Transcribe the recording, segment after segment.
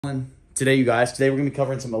Today, you guys, today we're going to be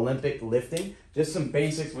covering some Olympic lifting, just some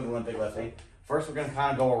basics with Olympic lifting. First, we're going to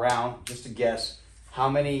kind of go around just to guess how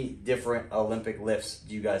many different Olympic lifts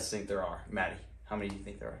do you guys think there are? Maddie, how many do you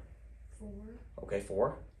think there are? 4. Okay,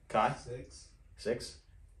 4. Kai? 6. 6.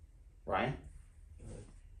 Ryan?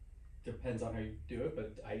 Depends on how you do it,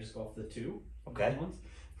 but I just go off the 2. Okay. Ones.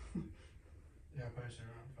 Yeah, probably say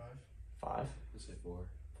around 5. 5. Let's say 4.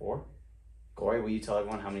 4. Corey, will you tell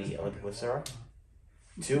everyone how many Olympic lifts there are?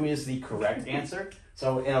 2 is the correct answer.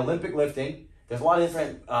 So in Olympic lifting, there's a lot of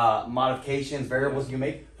different modifications, variables you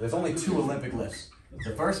make. But there's only 2 Olympic lifts.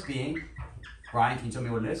 The first being, Ryan, can you tell me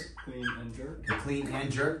what it is? Clean and jerk. The clean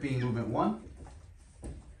and jerk being movement 1.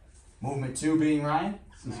 Movement 2 being, Ryan,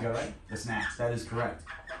 since you got it right, the snatch. That is correct.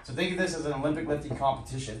 So think of this as an Olympic lifting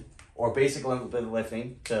competition, or basic Olympic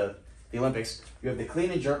lifting to the Olympics. You have the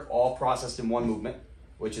clean and jerk all processed in one movement,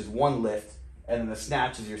 which is one lift, and then the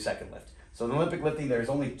snatch is your second lift. So in Olympic lifting, there's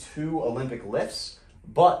only 2 Olympic lifts,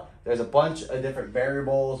 but there's a bunch of different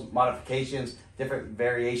variables, modifications, different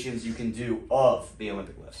variations you can do of the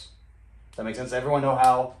Olympic lifts. Does that make sense? Everyone know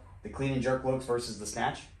how the clean and jerk looks versus the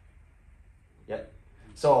snatch? Yep.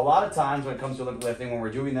 So a lot of times when it comes to Olympic lifting, when we're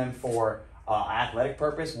doing them for athletic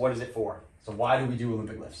purpose, what is it for? So why do we do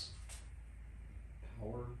Olympic lifts?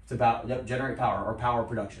 Power. It's about generate power or power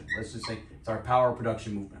production. Let's just say it's our power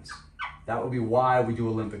production movements. That would be why we do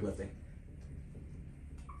Olympic lifting.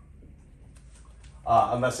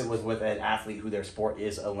 Unless it was with an athlete who their sport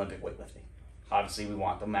is Olympic weightlifting. Obviously, we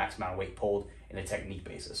want the max amount of weight pulled in a technique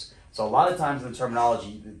basis. So a lot of times in the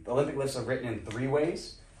terminology, the Olympic lifts are written in 3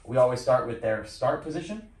 ways. We always start with their start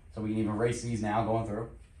position. So we can even erase these now going through.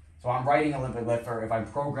 So I'm writing Olympic lift, or if I'm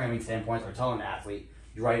programming standpoints or telling an athlete,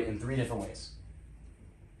 you write it in 3 different ways.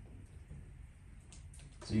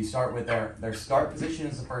 So you start with their start position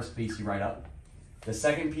is the first piece you write up. The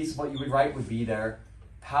second piece of what you would write would be their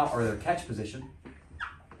power or their catch position.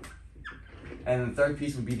 And the third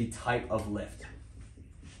piece would be the type of lift.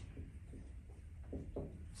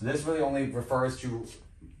 So this really only refers to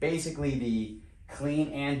basically the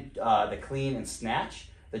clean and snatch.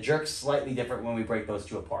 The jerk's slightly different when we break those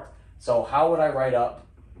 2 apart. So how would I write up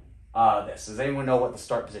this? Does anyone know what the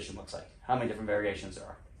start position looks like? How many different variations there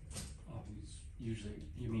are?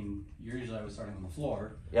 Usually I was starting on the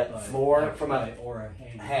floor. Yep, floor from or a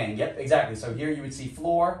hang. Hang, yep, exactly. So here you would see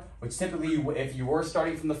floor, which typically if you were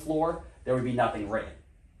starting from the floor, there would be nothing written.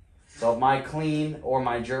 So if my clean or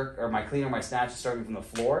my jerk or my clean or my snatch is starting from the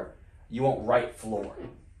floor, you won't write floor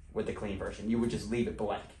with the clean version. You would just leave it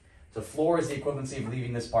blank. So floor is the equivalency of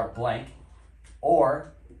leaving this part blank.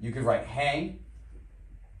 Or you could write hang.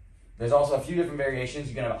 There's also a few different variations.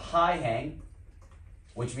 You can have a high hang,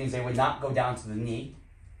 which means they would not go down to the knee.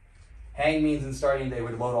 Hang means in starting they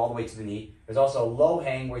would load all the way to the knee. There's also a low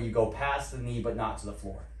hang where you go past the knee but not to the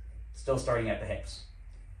floor. Still starting at the hips.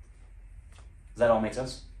 Does that all make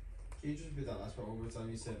sense? Can you just repeat that last part one more time?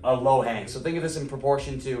 You said a low hang. So think of this in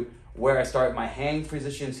proportion to where I start my hang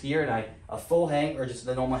positions here, and a full hang or just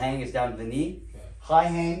the normal hang is down to the knee. okay. High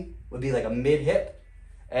hang would be like a mid hip,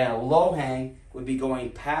 and a low hang would be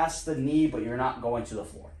going past the knee, but you're not going to the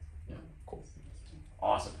floor. Yeah. Cool.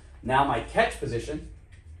 Awesome. Now my catch position.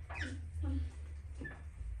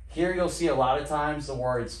 Here you'll see a lot of times the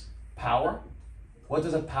words power. What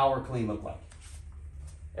does a power clean look like?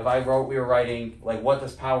 If we were writing, like, what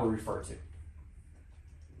does power refer to?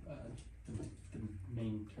 The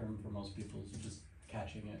main term for most people is just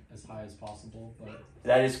catching it as high as possible. But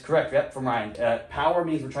That is correct, yep, from Ryan. Power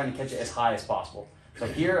means we're trying to catch it as high as possible. So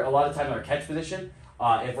here, a lot of times in our catch position,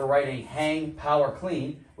 if we're writing hang, power,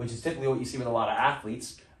 clean, which is typically what you see with a lot of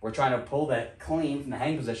athletes, we're trying to pull that clean from the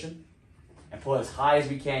hang position and pull it as high as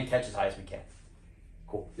we can, catch as high as we can.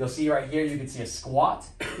 Cool. You'll see right here, you can see a squat.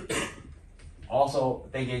 Also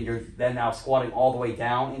thinking you're then now squatting all the way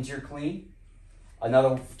down into your clean.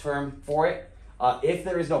 Another term for it. If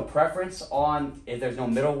there is no preference if there's no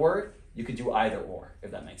middle word, you could do either or,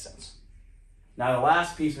 if that makes sense. Now the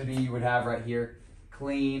last piece would be you would have right here,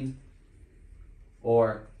 clean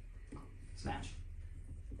or snatch.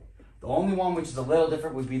 The only one which is a little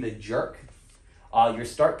different would be the jerk. Your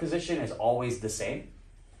start position is always the same,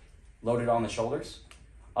 loaded on the shoulders.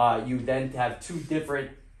 You then have 2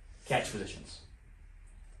 different catch positions.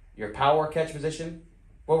 Your power catch position,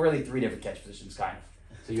 well, really 3 different catch positions, kind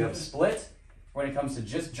of. So you have split when it comes to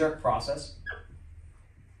just jerk process.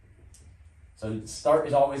 So start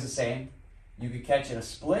is always the same. You could catch in a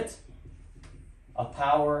split, a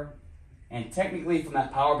power, and technically from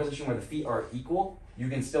that power position where the feet are equal, you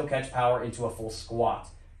can still catch power into a full squat,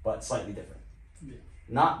 but slightly different. Yeah.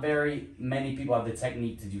 Not very many people have the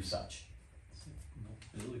technique to do such.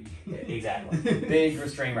 stability. Exactly. Big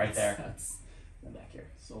restraint right there. That's And back here.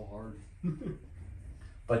 so hard.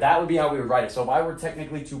 But that would be how we would write it. So if I were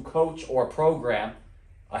technically to coach or program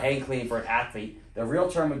a hang clean for an athlete, the real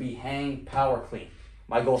term would be hang power clean.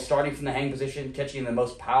 My goal is starting from the hang position, catching in the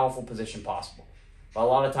most powerful position possible. But a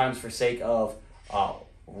lot of times for sake of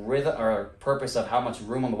rhythm or purpose of how much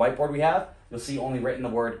room on the whiteboard we have, you'll see only written the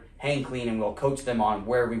word hang clean, and we'll coach them on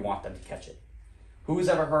where we want them to catch it. Who's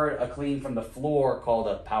ever heard a clean from the floor called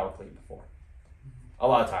a power clean before? A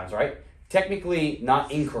lot of times, right? Technically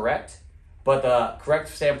not incorrect, but the correct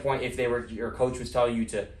standpoint, if your coach was telling you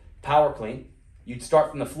to power clean, you'd start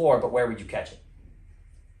from the floor, but where would you catch it?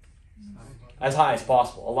 As high as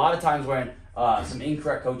possible. A lot of times when some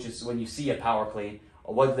incorrect coaches, when you see a power clean,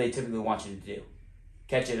 what do they typically want you to do?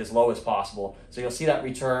 Catch it as low as possible. So you'll see that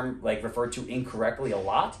term referred to incorrectly a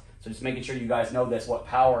lot. So just making sure you guys know this, what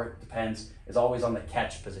power depends is always on the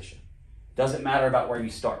catch position. Doesn't matter about where you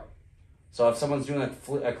start. So if someone's doing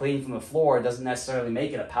a clean from the floor, it doesn't necessarily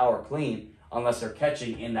make it a power clean unless they're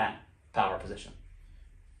catching in that power position.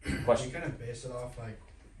 Question? You kind of base it off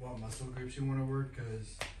what muscle groups you want to work,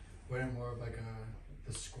 because wouldn't more of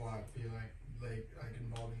the squat be like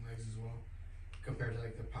involving legs as well, compared to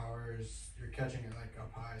the powers, you're catching it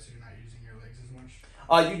up high, so you're not using your legs as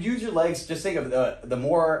much. You use your legs. Just think of the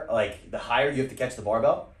more the higher you have to catch the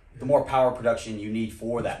barbell, the more power production you need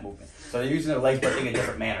for that movement. So they're using their legs, but in a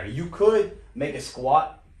different manner. You could make a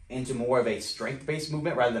squat into more of a strength-based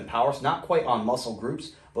movement rather than power. So not quite on muscle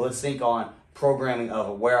groups, but let's think on programming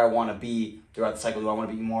of where I want to be throughout the cycle. Do I want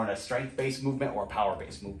to be more in a strength-based movement or a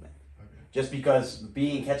power-based movement? Okay. Just because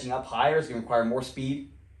catching up higher is going to require more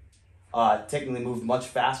speed, technically move much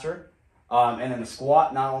faster. And then the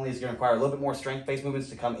squat not only is going to require a little bit more strength-based movements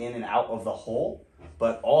to come in and out of the hole,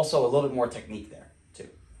 but also a little bit more technique there too.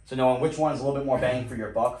 So knowing which one is a little bit more bang for your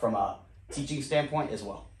buck from a teaching standpoint as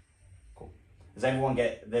well. Cool. Does everyone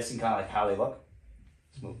get this and kind of how they look?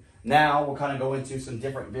 Smooth. Now we'll kind of go into some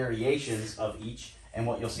different variations of each and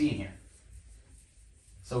what you'll see in here.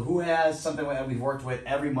 So who has something that we've worked with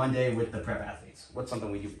every Monday with the prep athletes? What's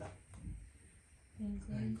something we do with them?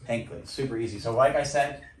 Hang clean. Super easy. So like I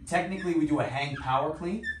said, technically we do a hang power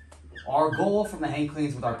clean. Our goal from the hang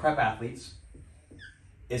cleans with our prep athletes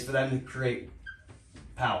is for them to create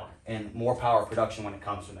power and more power production when it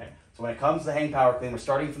comes from there. So when it comes to the hang power clean, we're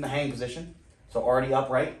starting from the hang position. So already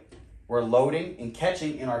upright. We're loading and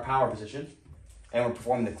catching in our power position, and we're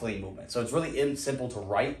performing the clean movement. So it's really simple to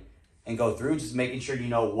write and go through, just making sure you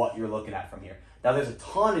know what you're looking at from here. Now there's a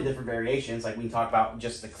ton of different variations, like we can talk about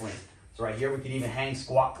just the clean. So right here we could even hang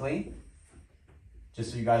squat clean.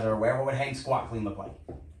 Just so you guys are aware, what would hang squat clean look like?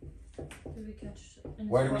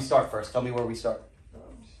 Where do we start first? Tell me where we start.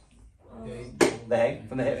 The hang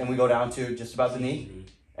from the hip, and we go down to just about the knee,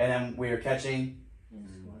 and then we are catching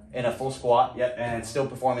in a full squat, yep, and still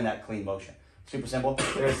performing that clean motion. Super simple.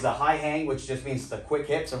 There's the high hang, which just means the quick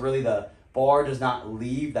hip, so really the bar does not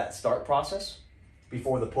leave that start process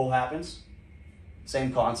before the pull happens.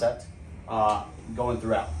 Same concept, going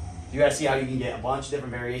throughout. You guys see how you can get a bunch of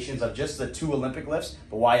different variations of just the 2 Olympic lifts,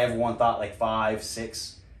 but why everyone thought 5,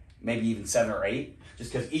 6, maybe even 7 or 8,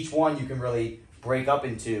 just because each one you can really break up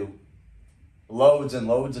into loads and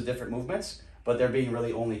loads of different movements, but there being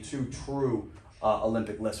really only 2 true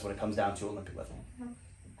Olympic lifts when it comes down to Olympic lifting.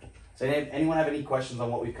 So anyone have any questions on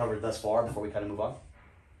what we've covered thus far before we kind of move on?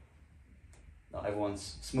 No,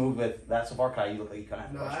 everyone's smooth with that so far. Kai, you look like you kind of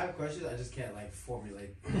have questions. I have questions. I just can't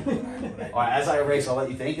formulate. All right, as I erase, I'll let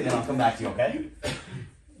you think, and then I'll come back to you. Okay?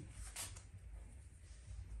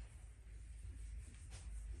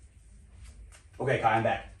 Okay, Kai, I'm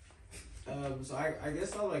back. So I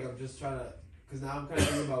guess I'm just trying to, because now I'm kind of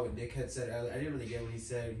thinking about what Nick had said earlier. I didn't really get what he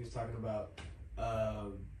said. He was talking about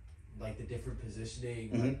the different positioning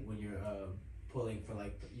when you're pulling for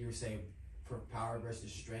you were saying for power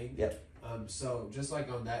versus strength. Yep. So just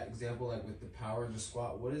on that example, with the power and the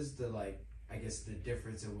squat, what is the I guess the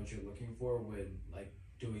difference in what you're looking for when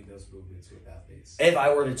doing those movements with athletes? If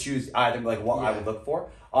I were to choose either what I would look for,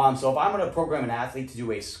 so if I'm going to program an athlete to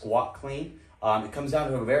do a squat clean, it comes down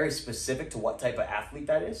to a very specific to what type of athlete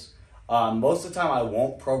that is. Most of the time I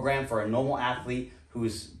won't program for a normal athlete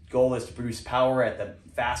whose goal is to produce power at the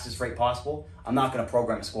fastest rate possible. I'm not going to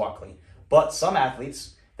program a squat clean. But some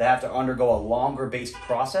athletes that have to undergo a longer based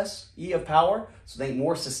process of power, so think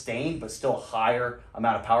more sustained but still a higher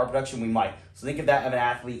amount of power production, we might. So think of that of an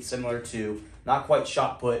athlete similar to, not quite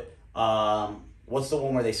shot put, what's the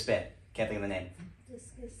one where they spin? Can't think of the name.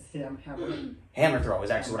 Hammer throw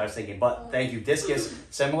is actually what I was thinking, but thank you. Discus,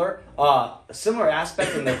 similar. A similar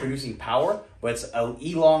aspect when they're producing power, but it's an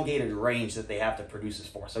elongated range that they have to produce this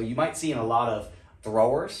for. So you might see in a lot of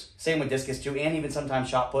throwers. Same with discus too, and even sometimes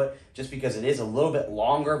shot put, just because it is a little bit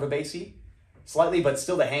longer of a basey. Slightly, but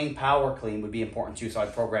still the hang power clean would be important too, so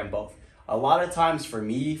I'd program both. A lot of times for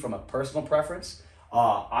me, from a personal preference,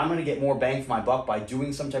 I'm going to get more bang for my buck by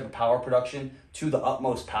doing some type of power production to the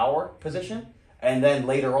utmost power position, and then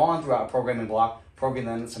later on throughout a programming block, program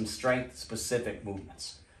then some strength-specific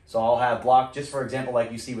movements. So I'll have block, just for example,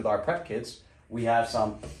 like you see with our prep kids, we have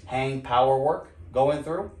some hang power work going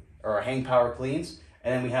through, or hang power cleans,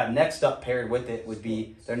 and then we have next up paired with it would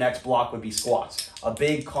be, their next block would be squats. A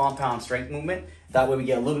big compound strength movement. That way we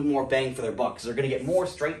get a little bit more bang for their buck, because they're going to get more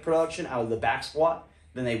strength production out of the back squat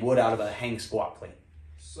than they would out of a hang squat clean.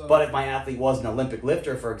 But if my athlete was an Olympic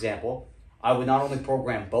lifter, for example, I would not only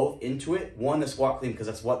program both into it, one, the squat clean, because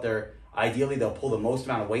that's what ideally they'll pull the most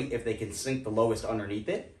amount of weight if they can sink the lowest underneath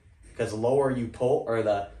it, because the lower you pull, or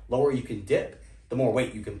the lower you can dip, the more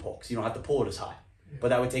weight you can pull, because you don't have to pull it as high. But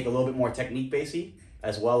that would take a little bit more technique basey,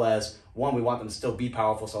 as well as, one, we want them to still be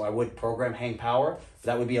powerful, so I would program hang power, but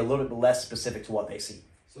that would be a little bit less specific to what they see.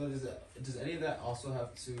 So does any of that also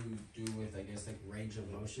have to do with, I guess, like range of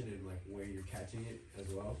motion and like where you're catching it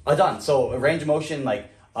as well? Done. So range of motion, like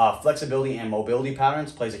flexibility and mobility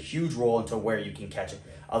patterns, plays a huge role into where you can catch it.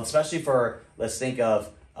 Especially for, let's think of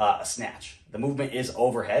a snatch. The movement is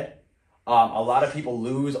overhead. A lot of people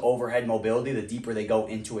lose overhead mobility the deeper they go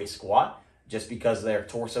into a squat, just because their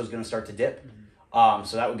torso is going to start to dip.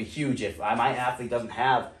 So that would be huge. If my athlete doesn't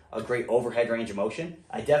have a great overhead range of motion,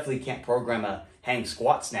 I definitely can't program a hang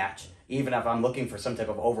squat snatch. Even if I'm looking for some type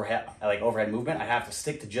of overhead movement, I have to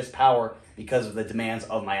stick to just power because of the demands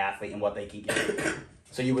of my athlete and what they can get.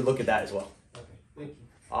 So you would look at that as well. Okay, thank you.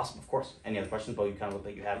 Awesome, of course. Any other questions? But you kind of look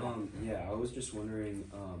like you have one. Yeah, I was just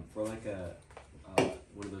wondering, for like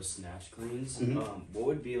one of those snatch cleans, what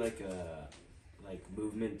would be like a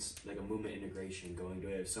movement integration going to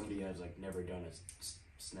it if somebody has like never done a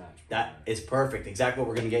snatch? That is perfect. Exactly what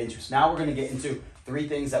we're going to get into. So now we're going to get into 3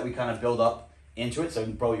 things that we kind of build up into it. So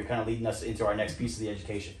bro, you're kind of leading us into our next piece of the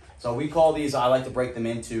education. So we call these, I like to break them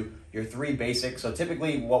into your 3 basics. So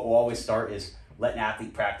typically what we'll always start is let an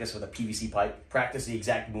athlete practice with a PVC pipe, practice the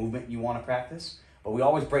exact movement you want to practice. But we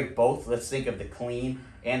always break both. Let's think of the clean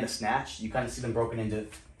and the snatch. You kind of see them broken into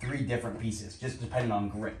 3 different pieces, just depending on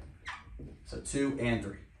grip. So 2 and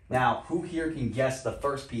 3. Now, who here can guess the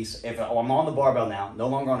first piece? If I'm on the barbell now, no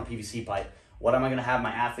longer on a PVC pipe, what am I going to have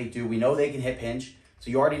my athlete do? We know they can hip hinge. So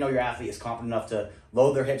you already know your athlete is confident enough to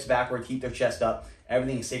load their hips backward, keep their chest up.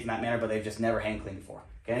 Everything is safe in that manner, but they've just never hang cleaned before.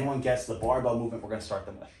 Can anyone guess the barbell movement we're going to start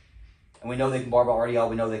them with? And we know they can barbell RDL.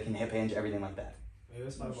 We know they can hip hinge, everything like that. Maybe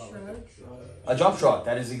let's talk about A jump shrug.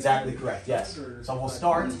 That is exactly correct, yes. So we'll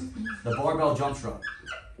start the barbell jump shrug.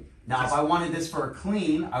 Now, if I wanted this for a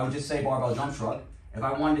clean, I would just say barbell jump shrug. If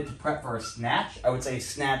I wanted it to prep for a snatch, I would say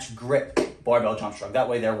snatch grip barbell jump shrug. That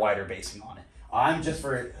way they're wider basing on it. I'm just,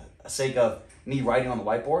 for the sake of me writing on the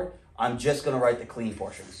whiteboard, I'm just going to write the clean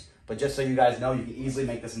portions. But just so you guys know, you can easily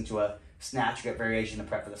make this into a snatch grip variation to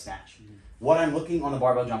prep for the snatch. What I'm looking on the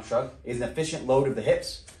barbell jump shrug is an efficient load of the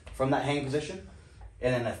hips from that hang position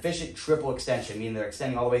and an efficient triple extension, meaning they're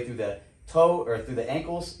extending all the way through the toe or through the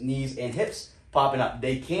ankles, knees, and hips, popping up.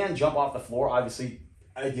 They can jump off the floor. Obviously,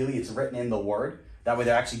 ideally, it's written in the word. That way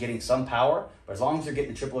they're actually getting some power. But as long as they're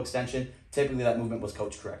getting the triple extension, typically that movement was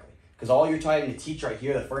coached correctly. Because all you're trying to teach right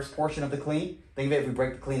here, the first portion of the clean, think of it if we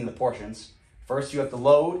break the clean into portions. First you have to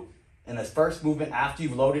load, and the first movement after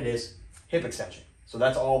you've loaded is hip extension. So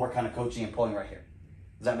that's all we're kind of coaching and pulling right here.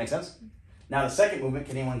 Does that make sense? Now the second movement,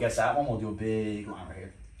 can anyone guess that one? We'll do a big line right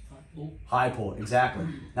here. High pull. High pull, exactly.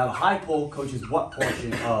 Now the high pull coaches what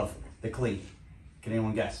portion of the clean? Can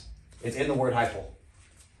anyone guess? It's in the word high pull.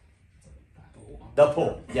 The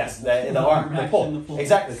pull, yes, the arm, the pull.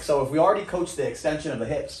 Exactly. So if we already coached the extension of the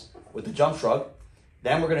hips with the jump shrug,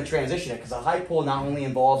 then we're going to transition it, because a high pull not only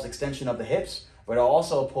involves extension of the hips, but it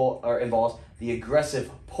also involves the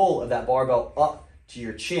aggressive pull of that barbell up to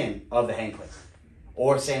your chin of the hang clean.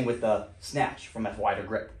 Or same with the snatch from a wider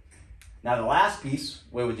grip. Now the last piece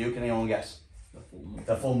we would do, can anyone guess?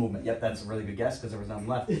 The full movement. Yep, that's a really good guess because there was nothing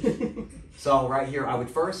left. So right here, I would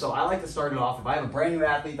first, so I like to start it off. If I have a brand new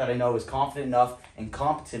athlete that I know is confident enough and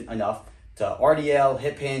competent enough to RDL,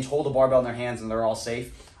 hip hinge, hold a barbell in their hands, and they're all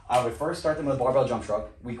safe, I would first start them with a barbell jump shrug,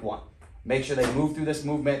 week 1. Make sure they move through this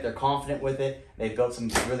movement, they're confident with it, they've built some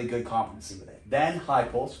really good competency with it. Then high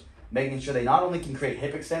pulls, making sure they not only can create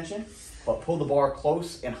hip extension, but pull the bar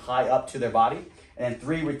close and high up to their body. And then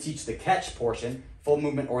 3 would teach the catch portion, full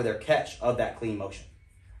movement or their catch of that clean motion.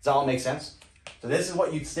 Does that all make sense? So this is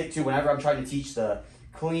what you'd stick to whenever I'm trying to teach the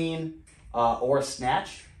clean or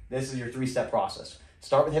snatch. This is your 3-step process.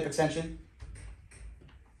 Start with hip extension,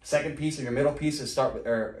 Second piece of your middle piece is start with,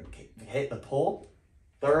 or hit the pull.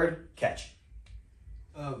 Third, catch.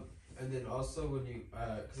 And then also when you,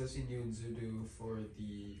 because I've seen you and Zoo do for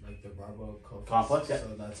the barbell Complex, yeah.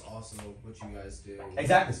 So that's also what you guys do.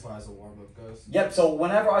 Exactly. As far as a warm up goes. Yep. So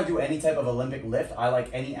whenever I do any type of Olympic lift, I like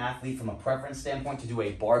any athlete from a preference standpoint to do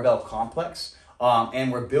a barbell complex,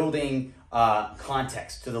 and we're building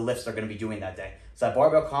context to the lifts they're going to be doing that day. So that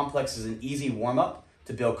barbell complex is an easy warm up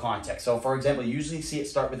to build context. So for example, you usually see it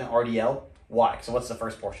start with an RDL. Why? So what's the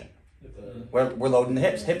first portion? We're loading the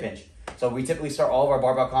hips, hip hinge. So we typically start all of our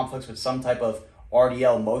barbell complex with some type of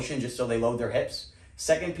RDL motion just so they load their hips.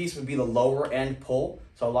 Second piece would be the lower end pull.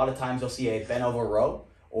 So a lot of times you'll see a bent over row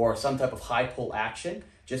or some type of high pull action,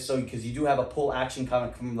 just so because you do have a pull action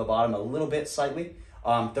coming from the bottom a little bit slightly.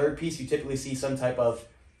 Third piece, you typically see some type of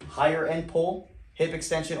higher end pull, hip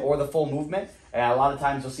extension, or the full movement. And a lot of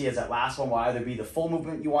times you'll see as that last one will either be the full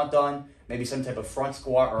movement you want done, maybe some type of front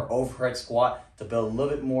squat or overhead squat to build a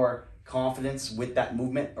little bit more confidence with that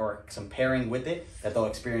movement or some pairing with it that they'll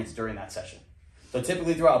experience during that session. So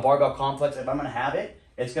typically throughout a barbell complex, if I'm going to have it,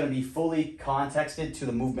 it's going to be fully contexted to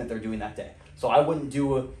the movement they're doing that day. So I wouldn't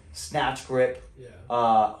do a snatch grip,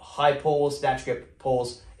 high pulls, snatch grip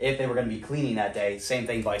pulls if they were going to be cleaning that day. Same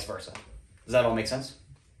thing, vice versa. Does that all make sense?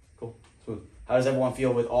 Cool. Smooth. How does everyone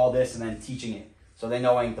feel with all this and then teaching it? So they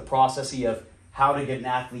knowing the process of how to get an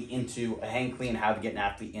athlete into a hang clean, how to get an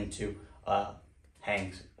athlete into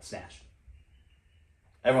hang snatch.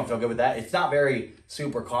 Everyone feel good with that? It's not very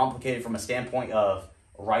super complicated from a standpoint of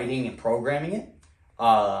writing and programming it.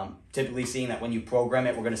 Typically seeing that when you program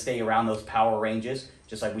it, we're going to stay around those power ranges.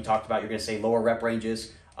 Just like we talked about, you're going to say lower rep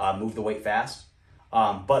ranges, move the weight fast.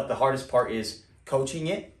 But the hardest part is coaching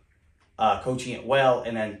it well,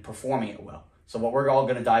 and then performing it well. So what we're all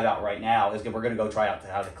going to dive out right now is we're going to go try out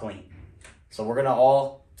how to clean. So we're going to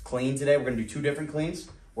all clean today. We're going to do 2 different cleans.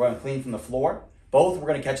 We're going to clean from the floor. Both we're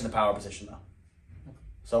going to catch in the power position though.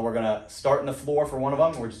 So we're going to start in the floor for one of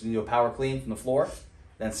them. We're just going to do a power clean from the floor.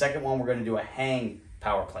 Then second one, we're going to do a hang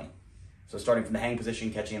power clean. So starting from the hang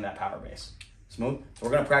position, catching in that power base. Smooth. So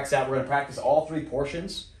we're going to practice that. We're going to practice all 3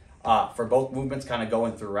 portions for both movements kind of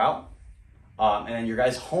going throughout. And then your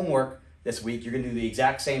guys' homework this week, you're going to do the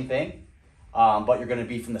exact same thing, but you're going to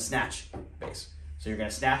be from the snatch base. So you're going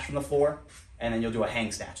to snatch from the floor, and then you'll do a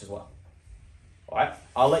hang snatch as well. All right.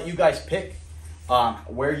 I'll let you guys pick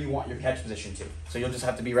where you want your catch position to. So you'll just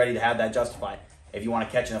have to be ready to have that justified. If you want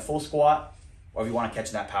to catch in a full squat, or if you want to catch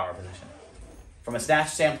in that power position. From a snatch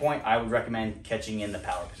standpoint, I would recommend catching in the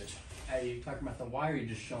power position. Are you talking about the why, or are you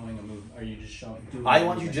just showing a move? Are you just showing? I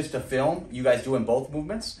want you just to film you guys doing both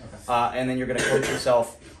movements, okay. And then you're going to coach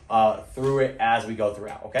yourself through it as we go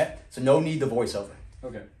throughout, okay? So no need the voiceover.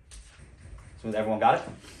 Okay. So everyone got it?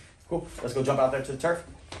 Cool. Let's go jump out there to the turf.